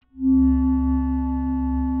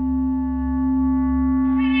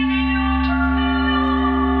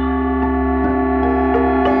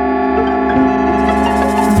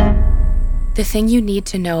The thing you need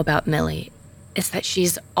to know about Millie is that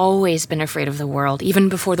she's always been afraid of the world, even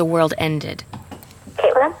before the world ended.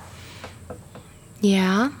 Caitlin?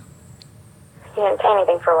 Yeah? You didn't say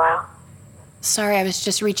anything for a while. Sorry, I was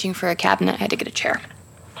just reaching for a cabinet. I had to get a chair.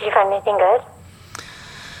 Did you find anything good?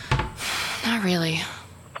 Not really.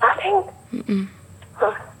 Nothing? Mm-mm.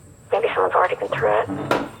 Maybe someone's already been through it.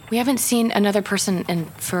 We haven't seen another person in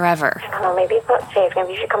forever. I don't know, maybe it's not safe.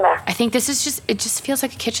 Maybe you should come back. I think this is it just feels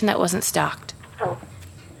like a kitchen that wasn't stocked.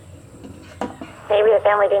 Maybe the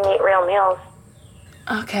family didn't eat real meals.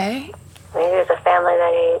 Okay. Maybe it was a family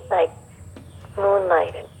that ate, like,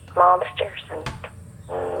 moonlight and lobsters and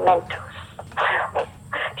Mentos.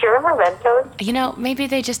 Do you remember Mentos? You know, maybe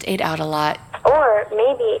they just ate out a lot. Or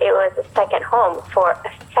maybe it was a second home for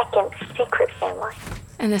a second secret family.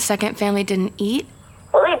 And the second family didn't eat?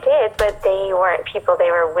 Well, they did, but they weren't people.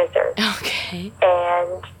 They were wizards. Okay.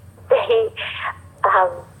 And they,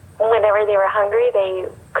 whenever they were hungry, they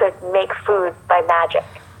could make food by magic.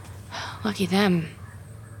 Lucky them.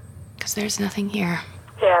 Because there's nothing here.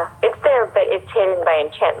 Yeah, it's there, but it's hidden by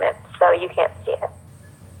enchantment, so you can't see it.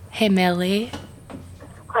 Hey, Millie.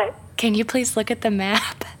 What? Can you please look at the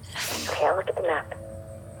map? Okay, I'll look at the map.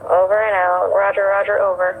 Over and out. Roger, roger,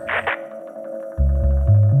 over.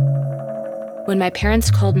 When my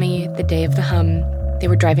parents called me the day of the hum, they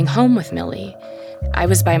were driving home with Millie. I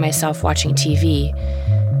was by myself watching TV.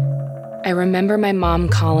 I remember my mom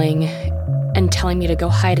calling and telling me to go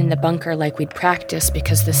hide in the bunker like we'd practiced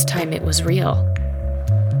because this time it was real.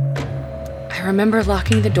 I remember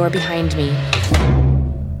locking the door behind me,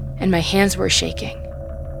 and my hands were shaking.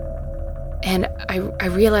 And I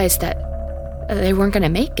realized that they weren't going to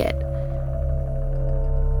make it.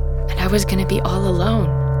 And I was going to be all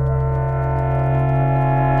alone.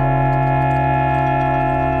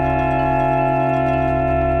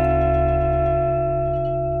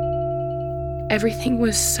 Everything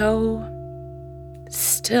was so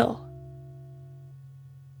still.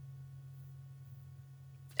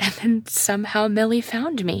 And then somehow Millie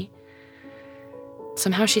found me.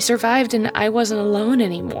 Somehow she survived and I wasn't alone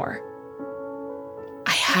anymore.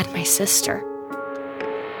 I had my sister.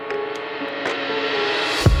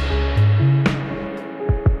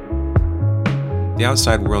 The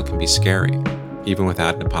outside world can be scary, even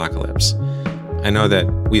without an apocalypse. I know that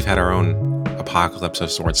we've had our own apocalypse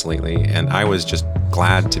of sorts lately, and I was just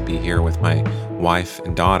glad to be here with my wife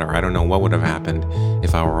and daughter. I don't know what would have happened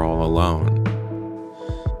if I were all alone.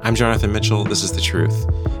 I'm Jonathan Mitchell. This is The Truth.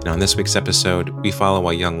 And on this week's episode, we follow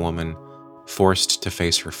a young woman forced to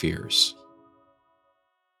face her fears.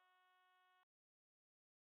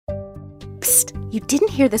 Psst, you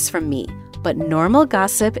didn't hear this from me, but Normal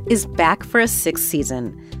Gossip is back for a 6th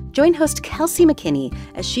season. Join host Kelsey McKinney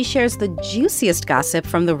as she shares the juiciest gossip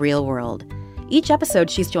from the real world. Each episode,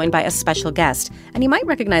 she's joined by a special guest, and you might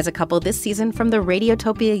recognize a couple this season from the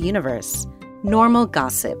Radiotopia universe. Normal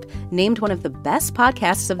Gossip, named one of the best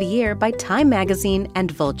podcasts of the year by Time Magazine and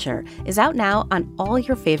Vulture, is out now on all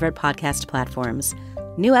your favorite podcast platforms.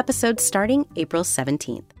 New episodes starting April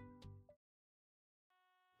 17th.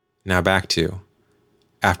 Now back to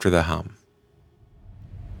After the Hum.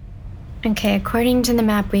 Okay, according to the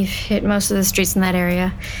map, we've hit most of the streets in that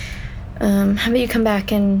area. How about you come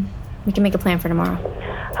back and we can make a plan for tomorrow?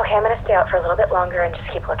 Okay, I'm going to stay out for a little bit longer and just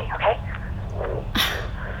keep looking, okay?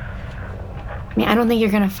 I mean, I don't think you're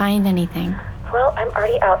going to find anything. Well, I'm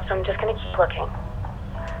already out, so I'm just going to keep looking.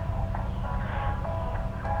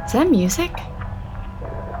 Is that music?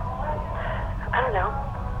 I don't know.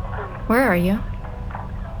 Where are you?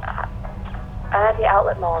 I'm at the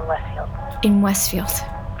outlet mall in Westfield. In Westfield.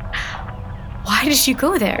 Why did you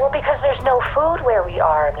go there? Well, because there's no food where we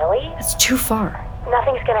are, Millie. It's too far.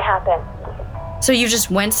 Nothing's going to happen. So you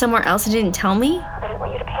just went somewhere else and didn't tell me? I didn't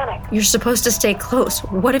want you to panic. You're supposed to stay close.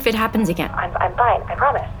 What if it happens again? I'm fine, I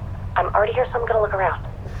promise. I'm already here, so I'm going to look around.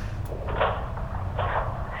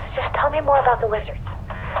 Just tell me more about the wizards.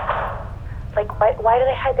 Like, why do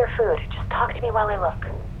they hide their food? Just talk to me while I look.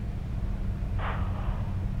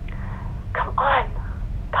 Come on.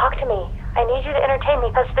 Talk to me. I need you to entertain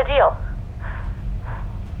me. That's the deal.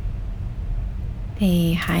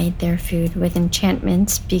 They hide their food with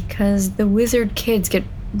enchantments because the wizard kids get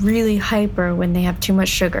really hyper when they have too much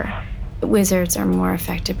sugar. Wizards are more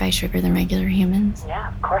affected by sugar than regular humans.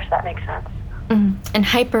 Yeah, of course, that makes sense. And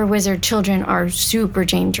hyper wizard children are super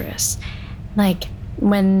dangerous. Like,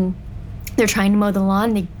 when they're trying to mow the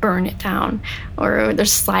lawn, they burn it down. Or they're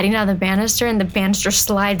sliding down the banister, and the banister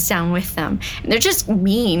slides down with them. And they're just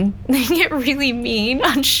mean. They get really mean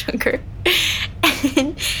on sugar.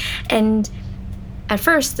 and At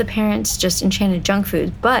first, the parents just enchanted junk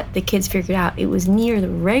food, but the kids figured out it was near the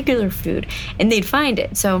regular food and they'd find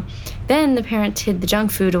it. So then the parents hid the junk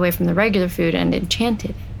food away from the regular food and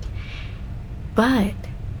enchanted it. But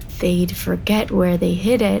they'd forget where they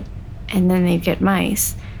hid it and then they'd get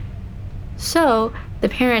mice. So the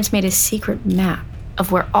parents made a secret map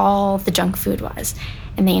of where all the junk food was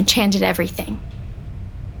and they enchanted everything.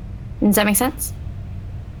 Does that make sense?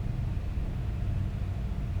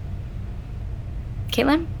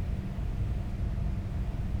 Caitlin?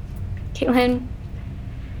 Caitlin?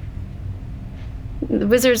 The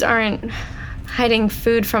wizards aren't hiding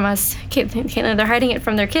food from us. Caitlin, they're hiding it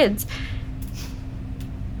from their kids.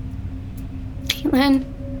 Caitlin?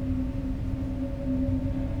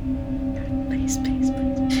 Please, please,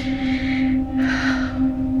 please.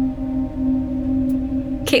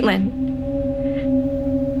 Caitlin?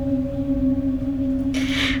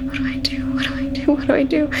 What do I do? What do I do? What do I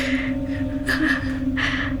do?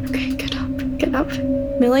 Okay, get up. Get up.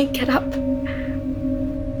 Millie, get up.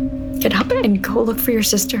 Get up and go look for your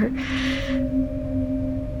sister.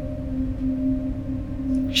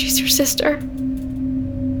 She's your sister.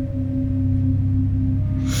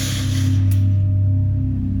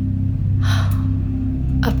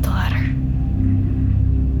 Up the ladder.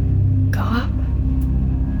 Go up.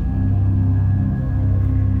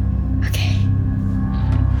 Okay.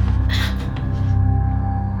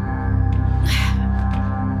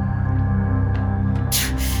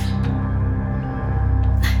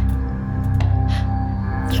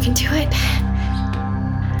 You can do it.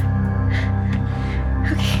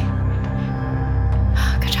 Okay.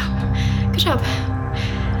 Good job. Good job.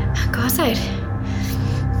 Go outside.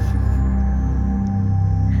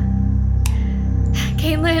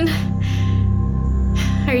 Caitlin,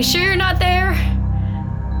 are you sure you're not there?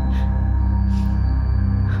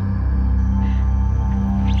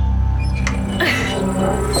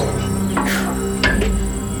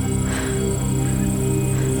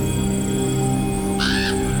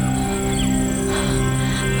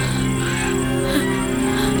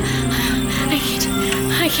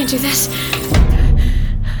 I can't do this.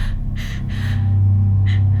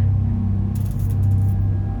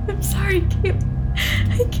 I'm sorry, Caitlin.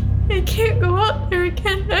 I can't go out there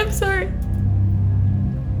again. I'm sorry.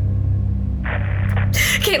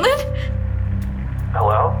 Caitlin?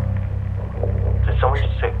 Hello? Did someone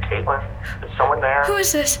just say Caitlin? Is someone there? Who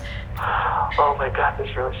is this? Oh my God,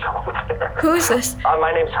 there's really someone there. Who is this?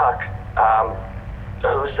 My name's Huck.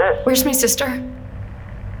 Who's this? Where's my sister?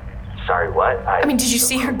 Sorry, what? I mean, did you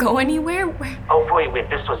see her go anywhere? Oh, wait,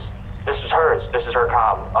 this was hers. This is her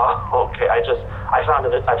comm. Oh, okay. I found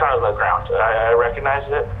it on the ground. I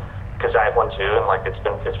recognized it because I have one too, and like it's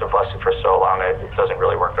been busted for so long, it doesn't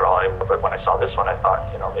really work at all anymore. But when I saw this one, I thought,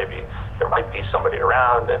 maybe there might be somebody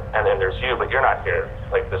around, and then there's you, but you're not here.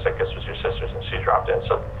 Like this, I guess, was your sister's, and she dropped in.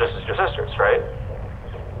 So this is your sister's, right?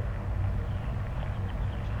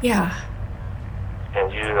 Yeah.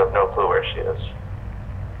 And you have no clue where she is,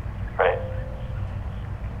 right?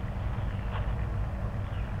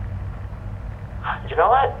 You know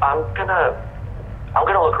what? I'm gonna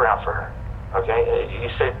look around for her. Okay? You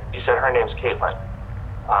said her name's Caitlin.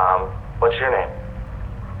 What's your name?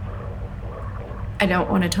 I don't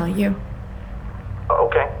want to tell you.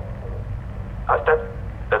 Okay.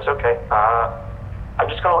 That's okay. I'm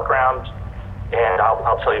just gonna look around, and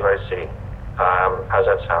I'll tell you what I see. How's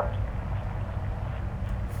that sound?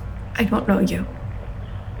 I don't know you.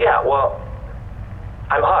 Yeah. Well,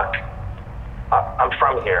 I'm Huck. I'm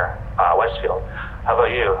from here, Westfield. How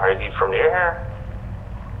about you? Are you from near here?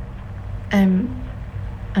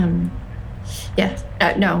 Yes.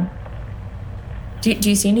 No. Do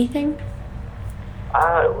you see anything?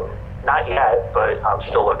 Not yet, but I'm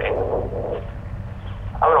still looking.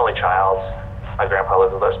 I'm an only child. My grandpa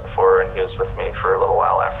lived with us before, and he was with me for a little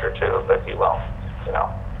while after, too, but he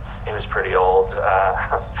was pretty old.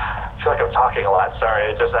 I feel like I'm talking a lot.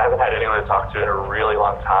 Sorry, I haven't had anyone to talk to in a really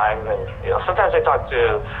long time, and, sometimes I talk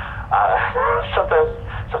to,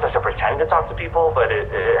 sometimes I pretend to talk to people, but it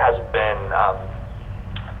hasn't been,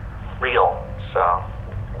 real, so.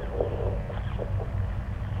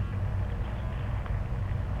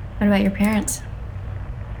 What about your parents?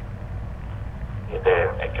 They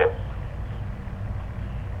didn't make it.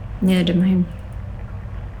 Neither did mine.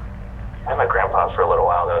 I had my grandpa for a little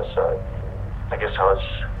while, though, so I guess I was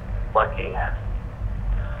lucky.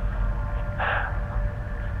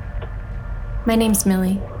 My name's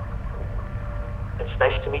Millie. It's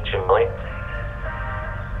nice to meet you, Millie.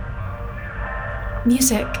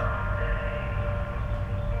 Music.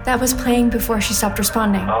 That was playing before she stopped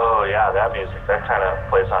responding. Oh, yeah, that music. That kind of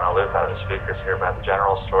plays on a loop out of the speakers here by the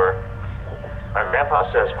general store. My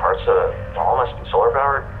grandpa says parts of the mall must be solar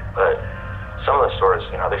powered, but some of the stores,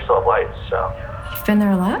 they still have lights, so. You've been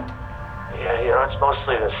there a lot? Yeah, it's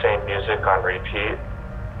mostly the same music on repeat,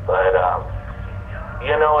 but,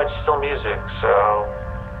 it's still music, so.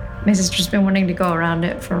 My sister's been wanting to go around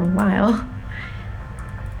it for a while.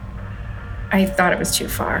 I thought it was too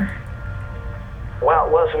far. Well,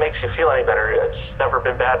 if it makes you feel any better, it's never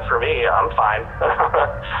been bad for me. I'm fine.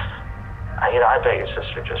 I bet your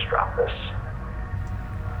sister just dropped this.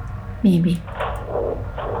 Maybe.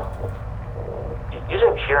 You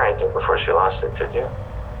didn't hear anything before she lost it, did you?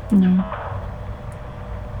 No.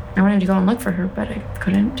 I wanted to go and look for her, but I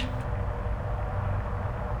couldn't.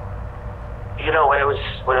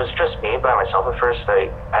 When it was just me by myself at first, I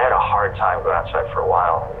had a hard time going outside for a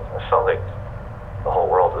while. I felt like the whole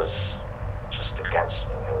world was just against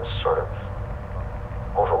me. It was sort of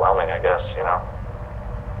overwhelming, I guess,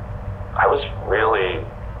 I was really,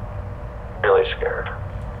 really scared.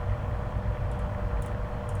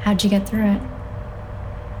 How'd you get through it?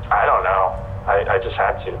 I don't know. I just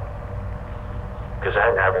had to. Because I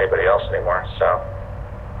didn't have anybody else anymore, so.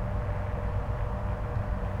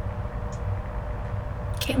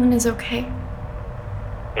 Caitlin is okay.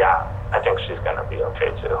 Yeah, I think she's gonna be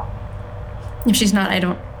okay too. If she's not, I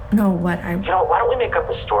don't know what I... why don't we make up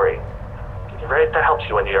a story? Right? That helps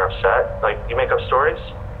you when you're upset. Like, you make up stories?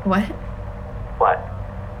 What? What?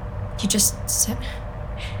 You just said...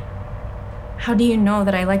 How do you know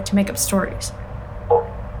that I like to make up stories?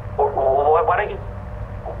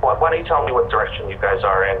 Why don't you tell me what direction you guys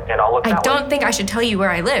are in, and I'll look that way. I don't think I should tell you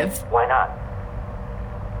where I live. Why not?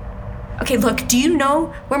 Okay, look, do you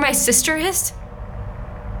know where my sister is?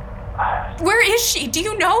 Where is she? Do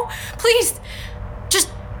you know? Please,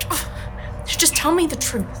 just tell me the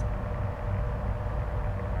truth.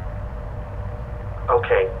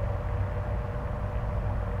 Okay.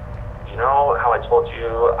 You know how I told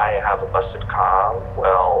you I have a busted comm?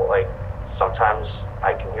 Well, sometimes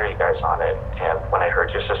I can hear you guys on it, and when I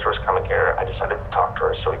heard your sister was coming here, I decided to talk to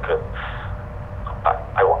her so we could...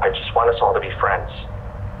 I just want us all to be friends.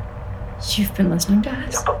 You've been listening to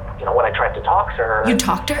us? Yeah, but, when I tried to talk to her... You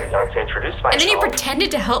talked to her? To introduce myself... And then you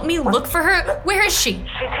pretended to help me look for her? Where is she?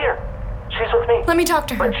 She's here. She's with me. Let me talk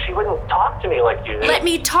to her. But she wouldn't talk to me like you did. Let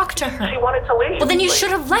me talk to her. She wanted to leave. Well, then you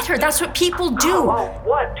should have let her. That's what people do. Oh,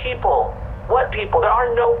 what people? What people? There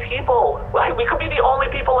are no people. We could be the only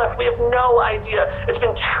people left. We have no idea. It's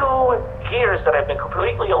been 2 years that I've been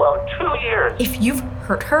completely alone. 2 years. If you've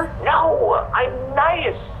hurt her? No, I'm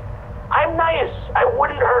nice. I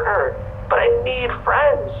wouldn't hurt her. But I need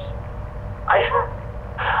friends.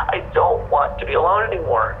 I don't want to be alone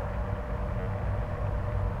anymore.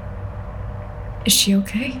 Is she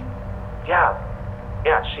okay? Yeah,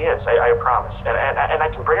 she is. I promise. And I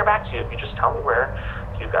can bring her back to you if you just tell me where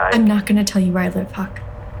you guys... I'm not going to tell you where I live, Huck.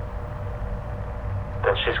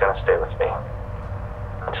 Then she's going to stay with me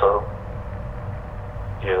until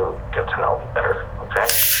you get to know me better, okay?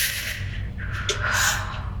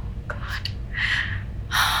 God.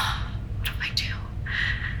 What do I do?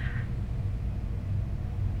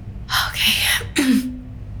 Okay.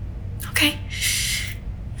 Okay.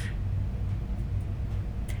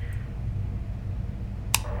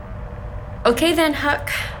 Okay then, Huck.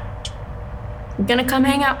 I'm gonna come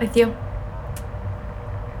hang out with you.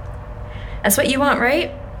 That's what you want,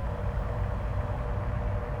 right?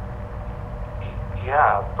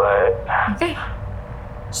 Yeah, but... Okay.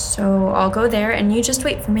 So I'll go there and you just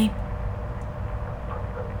wait for me.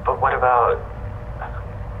 But what about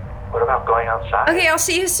going outside? Okay, I'll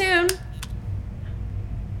see you soon.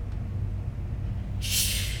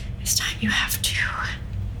 This time you have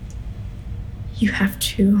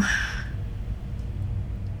to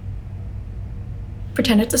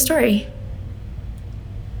pretend it's a story.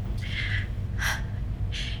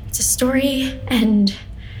 It's a story, and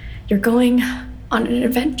you're going on an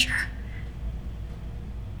adventure.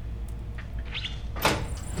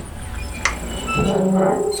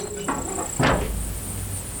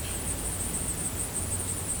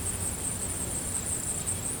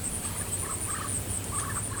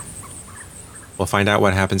 We'll find out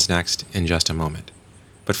what happens next in just a moment.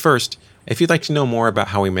 But first, if you'd like to know more about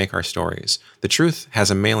how we make our stories, The Truth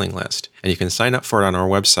has a mailing list, and you can sign up for it on our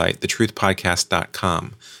website,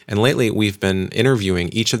 thetruthpodcast.com. And lately, we've been interviewing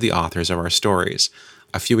each of the authors of our stories.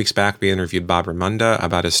 A few weeks back, we interviewed Bob Raymonda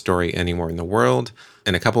about his story Anywhere in the World,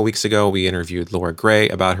 and a couple weeks ago, we interviewed Laura Gray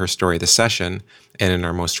about her story The Session, and in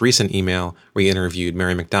our most recent email, we interviewed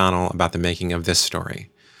Mary McDonnell about the making of this story.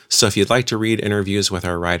 So if you'd like to read interviews with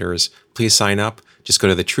our writers, please sign up. Just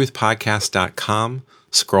go to thetruthpodcast.com,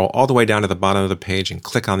 scroll all the way down to the bottom of the page and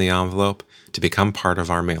click on the envelope to become part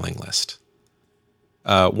of our mailing list.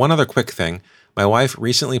 One other quick thing. My wife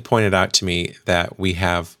recently pointed out to me that we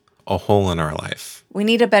have a hole in our life. We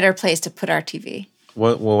need a better place to put our TV.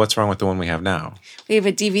 Well, what's wrong with the one we have now? We have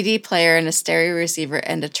a DVD player and a stereo receiver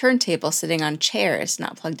and a turntable sitting on chairs,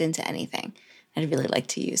 not plugged into anything. I'd really like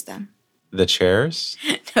to use them. The chairs?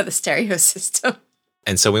 No, the stereo system.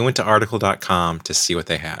 And so we went to article.com to see what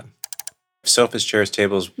they had. Sofas, chairs,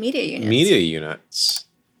 tables. Media units. Media units.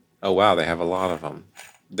 Oh, wow, they have a lot of them.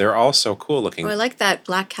 They're all so cool looking. Oh, I like that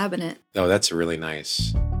black cabinet. Oh, that's really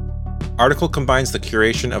nice. Article combines the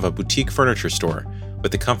curation of a boutique furniture store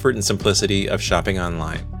with the comfort and simplicity of shopping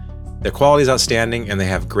online. Their quality is outstanding, and they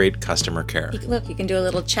have great customer care. Look, you can do a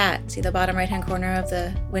little chat. See the bottom right-hand corner of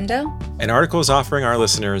the window? An Article is offering our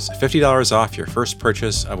listeners $50 off your first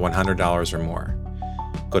purchase of $100 or more.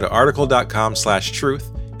 Go to article.com/truth,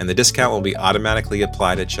 and the discount will be automatically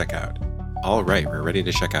applied at checkout. All right, we're ready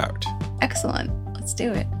to check out. Excellent. Let's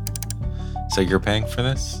do it. So you're paying for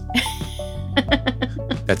this?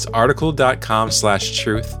 That's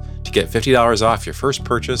article.com/truth to get $50 off your first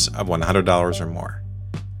purchase of $100 or more.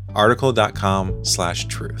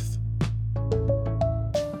 Article.com/truth.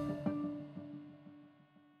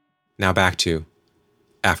 Now back to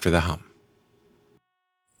After the Hum.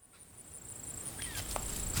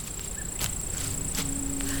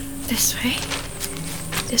 This way.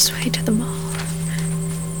 This way to the mall.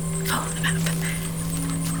 Follow the map.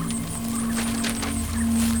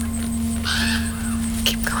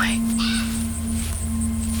 Keep going.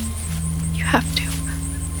 You have to.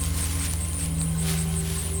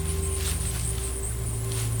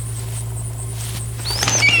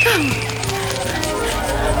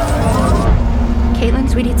 Caitlin,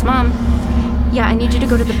 sweetie, it's Mom. Yeah, I need you to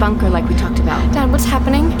go to the bunker like we talked about. Dad, what's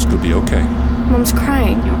happening? It's gonna be okay. Mom's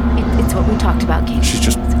crying. It's what we talked about, Caitlin. She's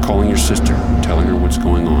just calling your sister, telling her what's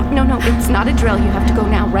going on. No, it's not a drill. You have to go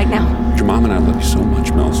now, right now. Your mom and I love you so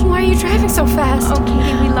much, Mills. Why are you driving so fast? Oh,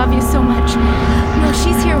 Katie, we love you so much. No,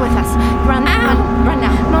 she's here with us. Run now.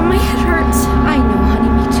 Mom, my head hurts. I know, honey,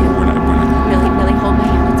 me too. We're not. Millie, hold my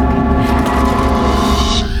hand. It's okay.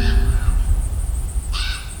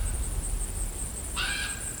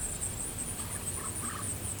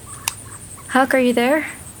 Huck, are you there?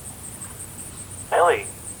 Millie,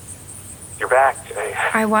 you're back.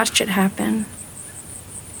 I watched it happen.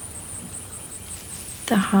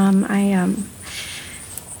 The hum, I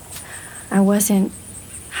wasn't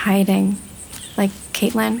hiding like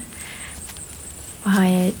Caitlin,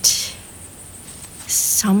 but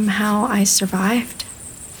somehow I survived.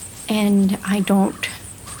 And I don't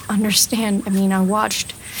understand. I mean, I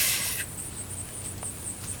watched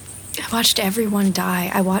everyone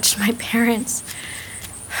die. I watched my parents.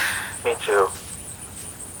 Me too.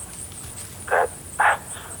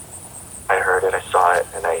 I heard it, I saw it,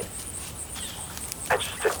 and I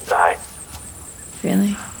just didn't die.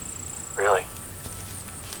 Really? Really.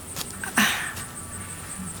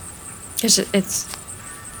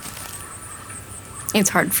 It's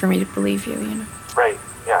hard for me to believe you, you know. Right,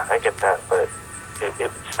 yeah, I get that, but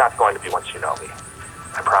it's not going to be once you know me.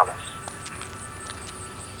 I promise.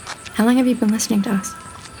 How long have you been listening to us?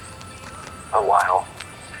 A while.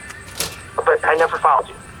 But I never followed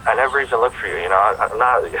you. I never even looked for you, you know.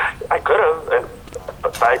 I could have,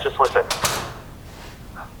 but I just listened.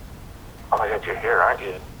 Oh my God, you're here, aren't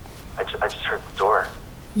you? I just heard the door.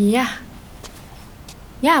 Yeah.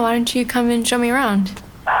 Yeah, why don't you come and show me around?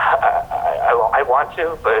 I want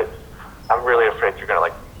to, but I'm really afraid you're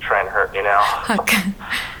gonna, try and hurt me now. Huck,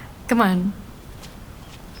 come on.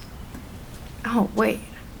 Oh, wait.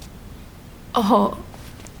 Oh,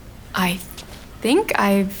 I think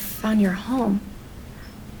I've found your home.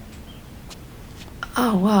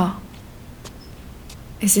 Oh, wow.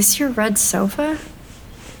 Is this your red sofa?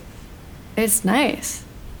 It's nice.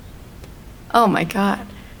 Oh my God.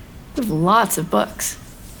 You have lots of books.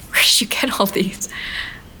 Where did you get all these?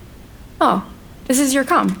 Oh, this is your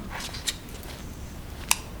comm.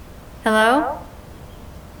 Hello?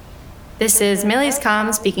 This is Millie's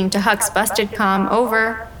comm speaking to Huck's busted comm,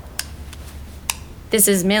 over. This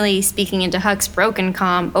is Millie speaking into Huck's broken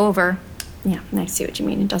comm, over. Yeah, I see what you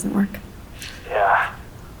mean. It doesn't work. Yeah.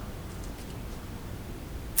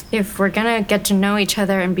 If we're gonna get to know each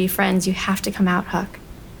other and be friends, you have to come out, Huck.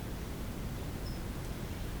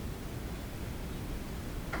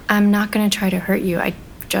 I'm not gonna try to hurt you. I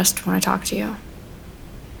just want to talk to you.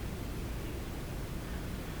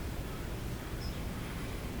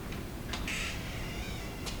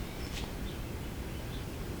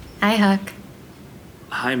 Hi, Huck.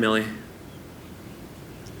 Hi, Millie.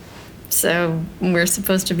 So we're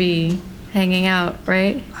supposed to be hanging out,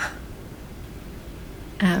 right?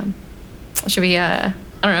 Should we, I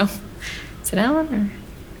don't know, sit down or?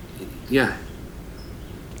 Yeah.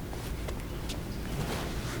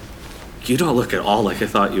 You don't look at all like I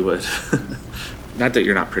thought you would. Not that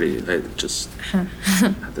you're not pretty. I just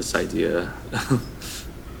had this idea.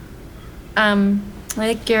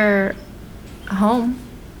 Like you're home.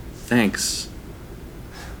 Thanks.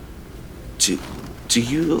 Do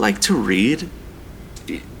you like to read?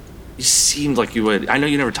 You seemed like you would. I know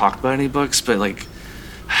you never talked about any books, but like,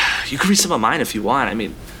 you could read some of mine if you want. I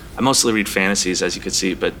mean, I mostly read fantasies, as you can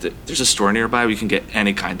see, but there's a store nearby where you can get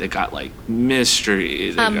any kind. They got like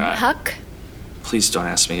mystery. Huck? Please don't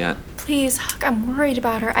ask me yet. Please, Huck, I'm worried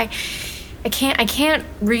about her. I can't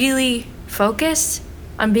really focus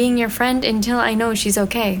on being your friend until I know she's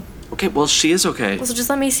okay. Okay, well, she is okay. Well, so just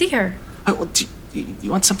let me see her. Well, do you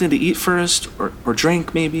want something to eat first? Or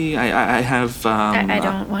drink, maybe? I have, I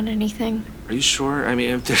don't want anything. Are you sure? I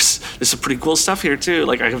mean, there's some pretty cool stuff here, too.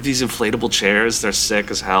 Like, I have these inflatable chairs. They're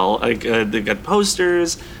sick as hell. Like, they got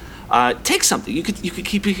posters. Take something. You could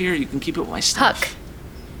keep it here. You can keep it with my stuff. Huck.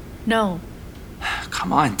 No.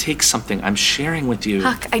 Come on, take something. I'm sharing with you.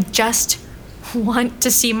 Huck, I just want to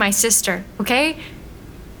see my sister, okay?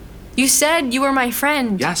 You said you were my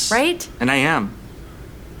friend. Yes. Right? And I am.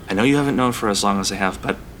 I know you haven't known for as long as I have,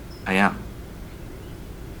 but I am.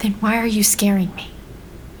 Then why are you scaring me?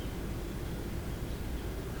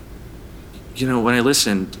 You know, when I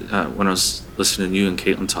listened, when I was listening to you and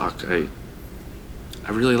Caitlin talk, I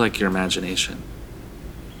really like your imagination.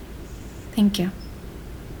 Thank you.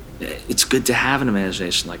 It's good to have an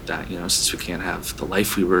imagination like that, you know, since we can't have the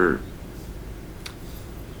life we were...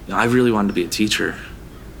 You know, I really wanted to be a teacher.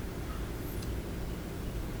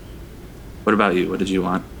 What about you? What did you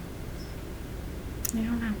want? I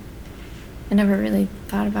don't know. I never really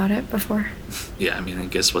thought about it before. Yeah, I mean, I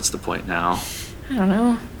guess what's the point now? I don't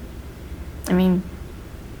know. I mean,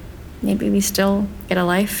 maybe we still get a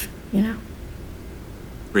life, you know?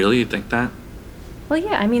 Really? You think that? Well,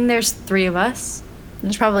 yeah, I mean, there's 3 of us.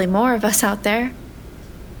 There's probably more of us out there.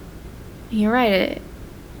 You're right.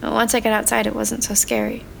 Once I got outside, it wasn't so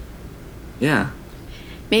scary. Yeah.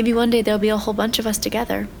 Maybe one day there'll be a whole bunch of us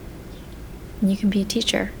together. And you can be a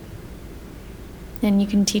teacher. And you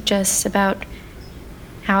can teach us about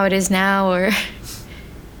how it is now or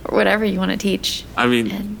whatever you want to teach. I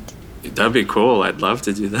mean, that'd be cool. I'd love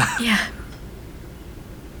to do that. Yeah.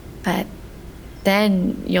 But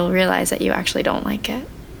then you'll realize that you actually don't like it.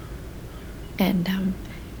 And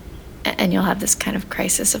you'll have this kind of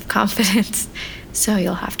crisis of confidence. So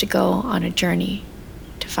you'll have to go on a journey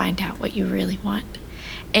to find out what you really want.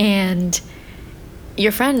 And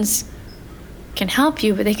your friends can help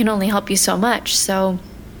you, but they can only help you so much. So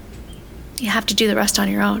you have to do the rest on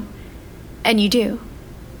your own. And you do.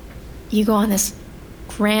 You go on this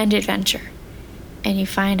grand adventure, and you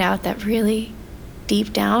find out that really,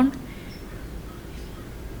 deep down,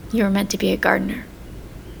 you were meant to be a gardener.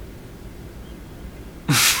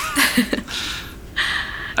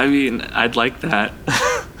 I mean, I'd like that.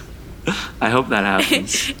 I hope that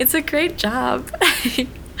happens. It's a great job.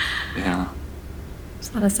 Yeah. There's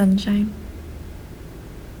a lot of sunshine.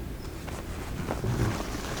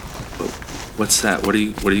 What's that? What are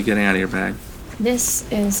you getting out of your bag? This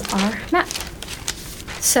is our map.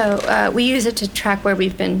 So we use it to track where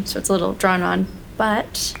we've been, so it's a little drawn on.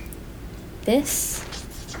 But this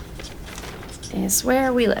is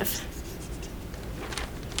where we live.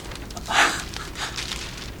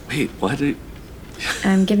 Wait, what?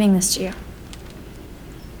 I'm giving this to you.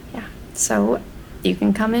 Yeah, so you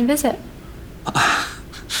can come and visit.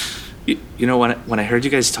 You know, when I heard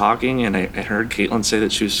you guys talking and I heard Caitlin say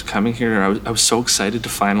that she was coming here, I was so excited to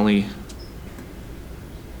finally...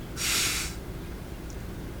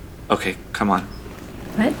 Okay, come on.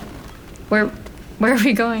 What? Where are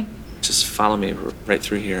we going? Just follow me right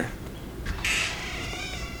through here.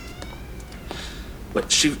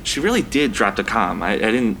 But she really did drop the comm. I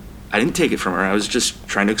didn't take it from her. I was just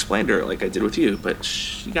trying to explain to her like I did with you, but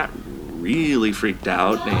she got really freaked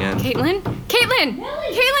out and... Caitlin,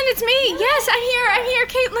 it's me. Yes, I'm here,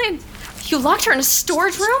 Caitlin. You locked her in a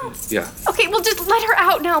storage room? Yeah. Okay, well, just let her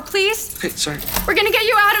out now, please. Okay, sorry. We're gonna get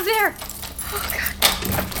you out of there. Oh, God.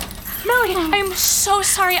 Melody, I'm so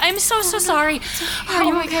sorry. I'm so sorry. Are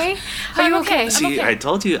you okay? Are you okay? See, okay. I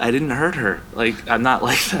told you I didn't hurt her. Like, I'm not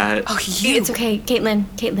like that. Oh, It's okay,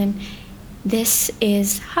 Caitlin. This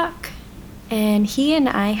is Huck. And he and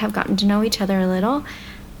I have gotten to know each other a little,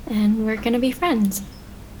 and we're gonna be friends.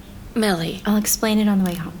 Millie. I'll explain it on the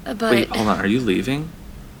way home. But Wait, hold on. Are you leaving?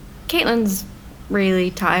 Caitlin's really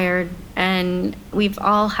tired, and we've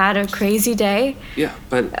all had a crazy day. Yeah,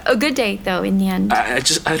 but... A good day, though, in the end. I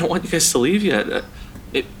don't want you guys to leave yet.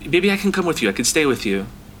 Maybe I can come with you. I can stay with you.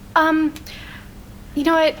 You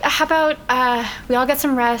know what? How about we all get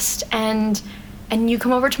some rest and you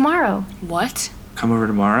come over tomorrow? What? Come over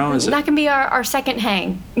tomorrow? Is that can be our second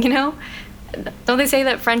hang, you know? Don't they say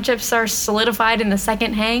that friendships are solidified in the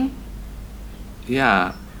second hang?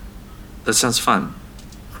 Yeah. That sounds fun.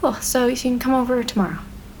 Cool. So you can come over tomorrow.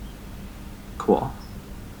 Cool.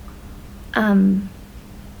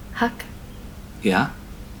 Huck? Yeah?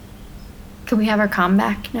 Can we have our comm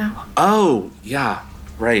back now? Oh, yeah.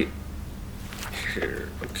 Right. Here.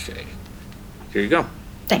 Okay. Here you go.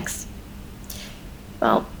 Thanks.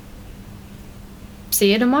 Well,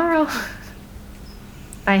 see you tomorrow.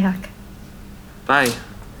 Bye, Huck. Bye.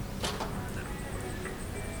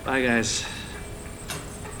 Bye, guys.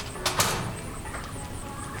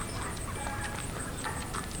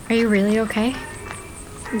 Are you really okay?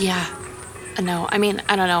 Yeah. No, I mean,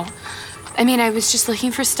 I don't know. I mean, I was just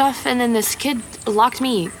looking for stuff, and then this kid locked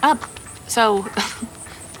me up. So,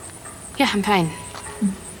 yeah, I'm fine.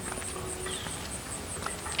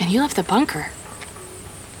 And you left the bunker.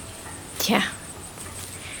 Yeah.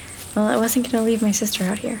 Well, I wasn't gonna leave my sister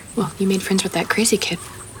out here. Well, you made friends with that crazy kid.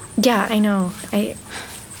 Yeah, I know. I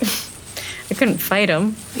couldn't fight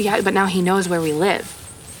him. Yeah, but now he knows where we live.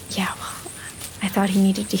 Yeah, well, I thought he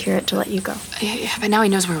needed to hear it to let you go. Yeah, but now he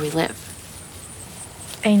knows where we live.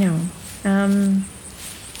 I know.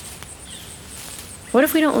 What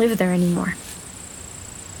if we don't live there anymore?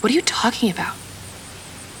 What are you talking about?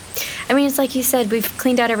 I mean, it's like you said, we've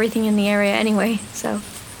cleaned out everything in the area anyway, so...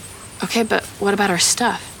 Okay, but what about our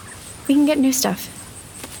stuff? We can get new stuff.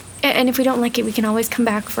 And if we don't like it, we can always come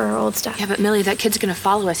back for our old stuff. Yeah, but Millie, that kid's gonna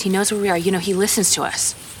follow us. He knows where we are. You know, he listens to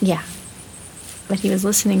us. Yeah. But he was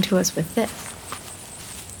listening to us with this.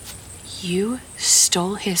 You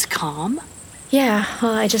stole his comm? Yeah,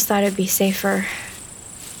 well, I just thought it'd be safer.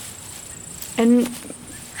 And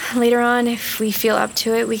later on, if we feel up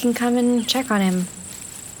to it, we can come and check on him.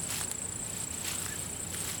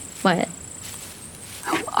 What?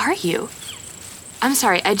 Who are you? I'm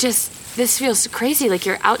sorry, this feels crazy, like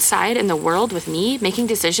you're outside in the world with me, making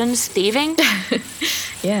decisions, thieving.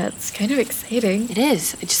 Yeah, it's kind of exciting. It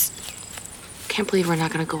is. I just can't believe we're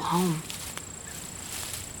not gonna go home.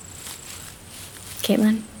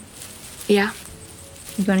 Caitlin? Yeah?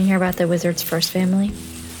 You want to hear about the wizard's first family?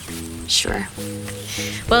 Sure.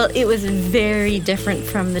 Well, it was very different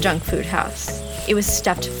from the junk food house. It was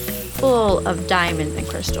stuffed full of diamonds and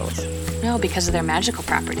crystals. No, because of their magical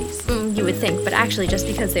properties. You would think, but actually just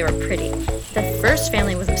because they were pretty. The first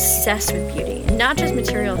family was obsessed with beauty, and not just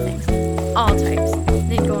material things, all types.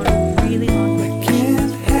 They'd go on a really long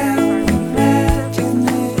vacation.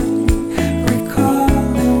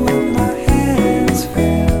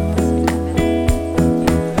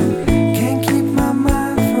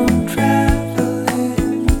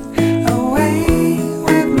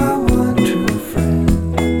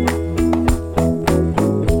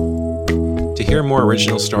 To hear more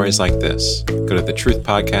original stories like this, go to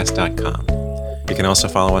thetruthpodcast.com. You can also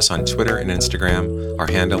follow us on Twitter and Instagram. Our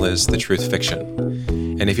handle is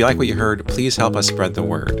thetruthfiction. And if you like what you heard, please help us spread the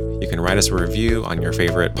word. You can write us a review on your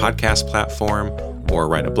favorite podcast platform, or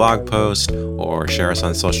write a blog post, or share us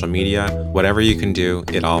on social media. Whatever you can do,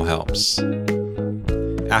 it all helps.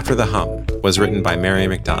 After the Hum was written by Mary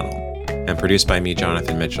McDonald and produced by me,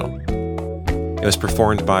 Jonathan Mitchell. It was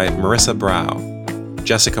performed by Marissa Brow,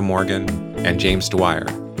 Jessica Morgan, and James Dwyer,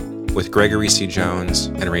 with Gregory C. Jones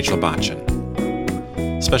and Rachel Botchin.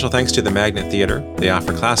 Special thanks to the Magnet Theater. They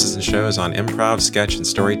offer classes and shows on improv, sketch, and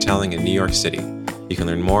storytelling in New York City. You can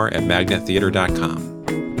learn more at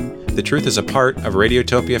magnettheater.com. The Truth is a part of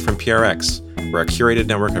Radiotopia from PRX. We're a curated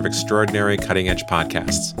network of extraordinary cutting-edge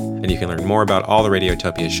podcasts, and you can learn more about all the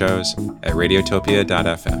Radiotopia shows at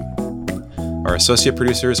radiotopia.fm. Our associate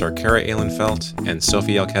producers are Kara Ehlenfelt and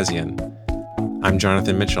Sophie Elkezian. I'm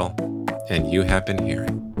Jonathan Mitchell, and you have been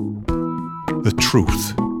hearing The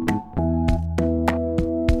Truth.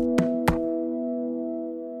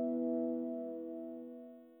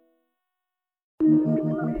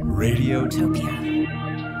 Radiotopia.